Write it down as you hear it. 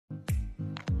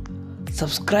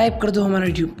Subscribe कर दो हमारा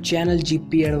यूट्यूब चैनल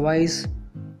जीपी एडवाइस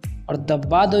और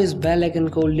दबा दो इस बेल आइकन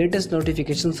को लेटेस्ट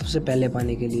नोटिफिकेशन सबसे पहले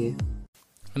पाने के लिए।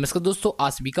 नमस्कार दोस्तों,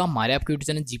 आज सभी का हमारे आपके यूट्यूब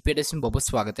चैनल जीपी एडवाइस में बहुत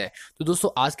स्वागत है। तो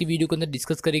दोस्तों, आज की वीडियो के अंदर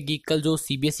डिस्कस करेगी कल जो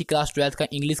सीबीएसई क्लास 12th का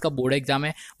इंग्लिश का बोर्ड एग्जाम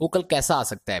है वो कल कैसा आ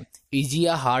सकता है, इजी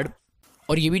या हार्ड।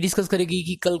 और ये भी डिस्कस करेगी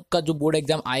कि कल का जो बोर्ड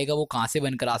एग्जाम आएगा वो कहाँ से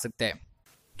बनकर आ सकता है।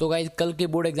 तो गाइस, कल के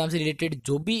बोर्ड एग्जाम से रिलेटेड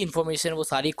जो भी इन्फॉर्मेशन है वो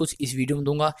सारी कुछ इस वीडियो में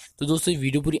दूंगा। तो दोस्तों,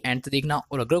 वीडियो पूरी एंड तक देखना,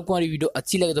 और अगर आपको हमारी वीडियो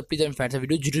अच्छी लगे तो प्लीज़ अपने फ्रेंड्स से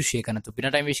वीडियो जरूर शेयर करना। तो बिना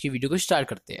टाइम वेस्ट की वीडियो को स्टार्ट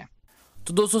करते हैं।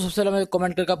 तो दोस्तों, सबसे पहले मैं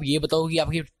कमेंट करके आप ये बताओ कि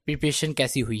आपकी प्रिपरेशन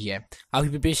कैसी हुई है, आपकी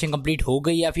प्रिपरेशन कंप्लीट हो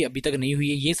गई या फिर अभी तक नहीं हुई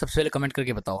है, ये सबसे पहले कमेंट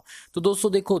करके बताओ। तो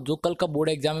दोस्तों देखो, जो कल का बोर्ड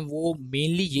एग्जाम है वो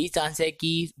मेनली यही चांस है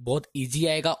कि बहुत ईजी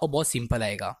आएगा और बहुत सिंपल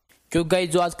आएगा। क्योंकि गाइस,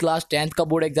 जो आज क्लास 10th का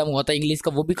बोर्ड एग्जाम हुआ था इंग्लिश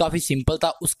का वो भी काफ़ी सिंपल था।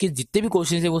 उसके जितने भी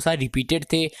क्वेश्चन थे वो सारे रिपीटेड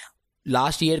थे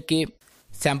लास्ट ईयर के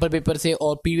सैम्पल पेपर से,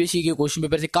 और प्रीवियस ईयर के क्वेश्चन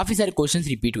पेपर से काफ़ी सारे क्वेश्चंस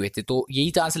रिपीट हुए थे। तो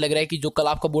यही चांस लग रहा है कि जो कल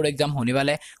आपका बोर्ड एग्जाम होने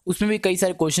वाला है उसमें भी कई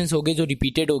सारे क्वेश्चंस हो गए जो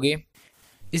रिपीटेड हो गए।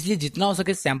 इसलिए जितना हो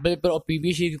सके सैम्पल पेपर और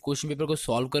प्रीवियस ईयर के क्वेश्चन पेपर को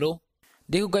सॉल्व करो।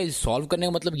 देखो गाइस, सॉल्व करने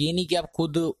का मतलब ये नहीं कि आप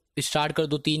खुद स्टार्ट कर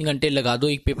दो, 3 घंटे लगा दो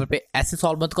एक पेपर पे, ऐसे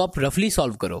सॉल्व मत करो। आप रफली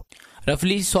सॉल्व करो।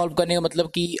 रफली सॉल्व करने का मतलब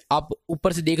कि आप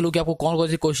ऊपर से देख लो कि आपको कौन कौन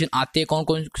से क्वेश्चन आते हैं, कौन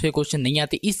कौन से क्वेश्चन नहीं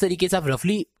आते। इस तरीके से आप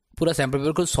रफली पूरा सैम्पल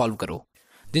पेपर को सॉल्व करो,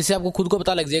 जिससे आपको खुद को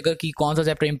पता लग जाएगा कि कौन सा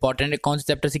चैप्टर इंपॉर्टेंट है, कौन से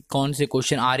चैप्टर से कौन से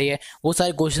क्वेश्चन आ रहे हैं। वो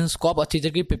सारे क्वेश्चंस को आप अच्छी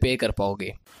तरीके प्रिपेयर कर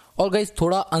पाओगे। और गाइज,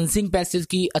 थोड़ा अनसिंग पैसेज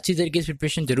की अच्छी तरीके से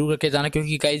प्रिपरेशन जरूर रखे जाना,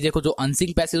 क्योंकि गाइज देखो, जो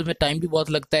अनसिंग पैसेज उसमें टाइम भी बहुत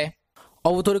लगता है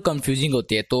और वो थोड़ी कंफ्यूजिंग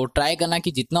होती है। तो ट्राई करना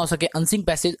कि जितना हो सके अनसिंग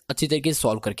पैसेज अच्छी तरीके से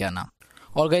सॉल्व करके आना।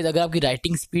 और गाइज, अगर आपकी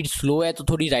राइटिंग स्पीड स्लो है तो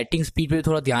थोड़ी राइटिंग स्पीड पे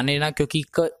थोड़ा ध्यान देना, क्योंकि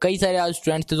कई सारे आज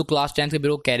स्टूडेंट्स थे जो क्लास 10th के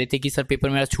बिरो कह रहे थे कि सर पेपर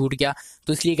मेरा छूट गया।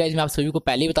 तो इसलिए गाइज मैं आप सभी को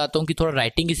पहले ही बताता हूँ कि थोड़ा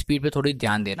राइटिंग स्पीड पे थोड़ी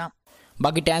ध्यान देना।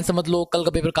 बाकी टेंशन मत लो, कल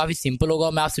का पेपर काफ़ी सिंपल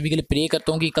होगा। मैं आप सभी के लिए प्रे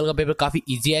करता हूँ कि कल का पेपर काफ़ी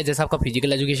इजी है। जैसा आपका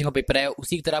फिजिकल एजुकेशन का पेपर है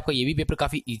उसी की तरह आपका ये भी पेपर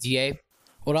काफ़ी इजी है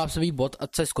और आप सभी बहुत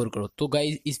अच्छा स्कोर करो। तो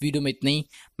गाइज, इस वीडियो में इतना ही।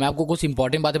 मैं आपको कुछ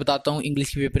इंपॉर्टेंट बातें बताता हूँ इंग्लिश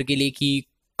के पेपर के लिए कि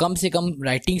कम से कम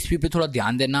राइटिंग स्पीड पे थोड़ा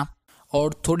ध्यान देना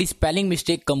और थोड़ी स्पेलिंग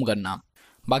मिस्टेक कम करना।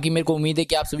 बाकी मेरे को उम्मीद है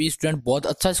कि आप सभी स्टूडेंट बहुत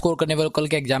अच्छा स्कोर करने वाले कल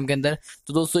के एग्जाम के अंदर।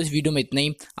 तो दोस्तों, इस वीडियो में इतना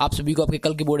ही। आप सभी को आपके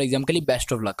कल के बोर्ड एग्जाम के लिए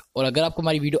बेस्ट ऑफ लक। और अगर आपको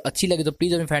हमारी वीडियो अच्छी लगे तो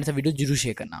प्लीज़ अपने फ्रेंड्स से वीडियो जरूर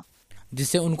शेयर करना,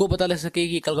 जिससे उनको पता लग सके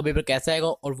कि कल का पेपर कैसा आएगा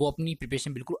और वो अपनी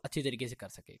प्रिपरेशन बिल्कुल अच्छी तरीके से कर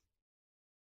सके।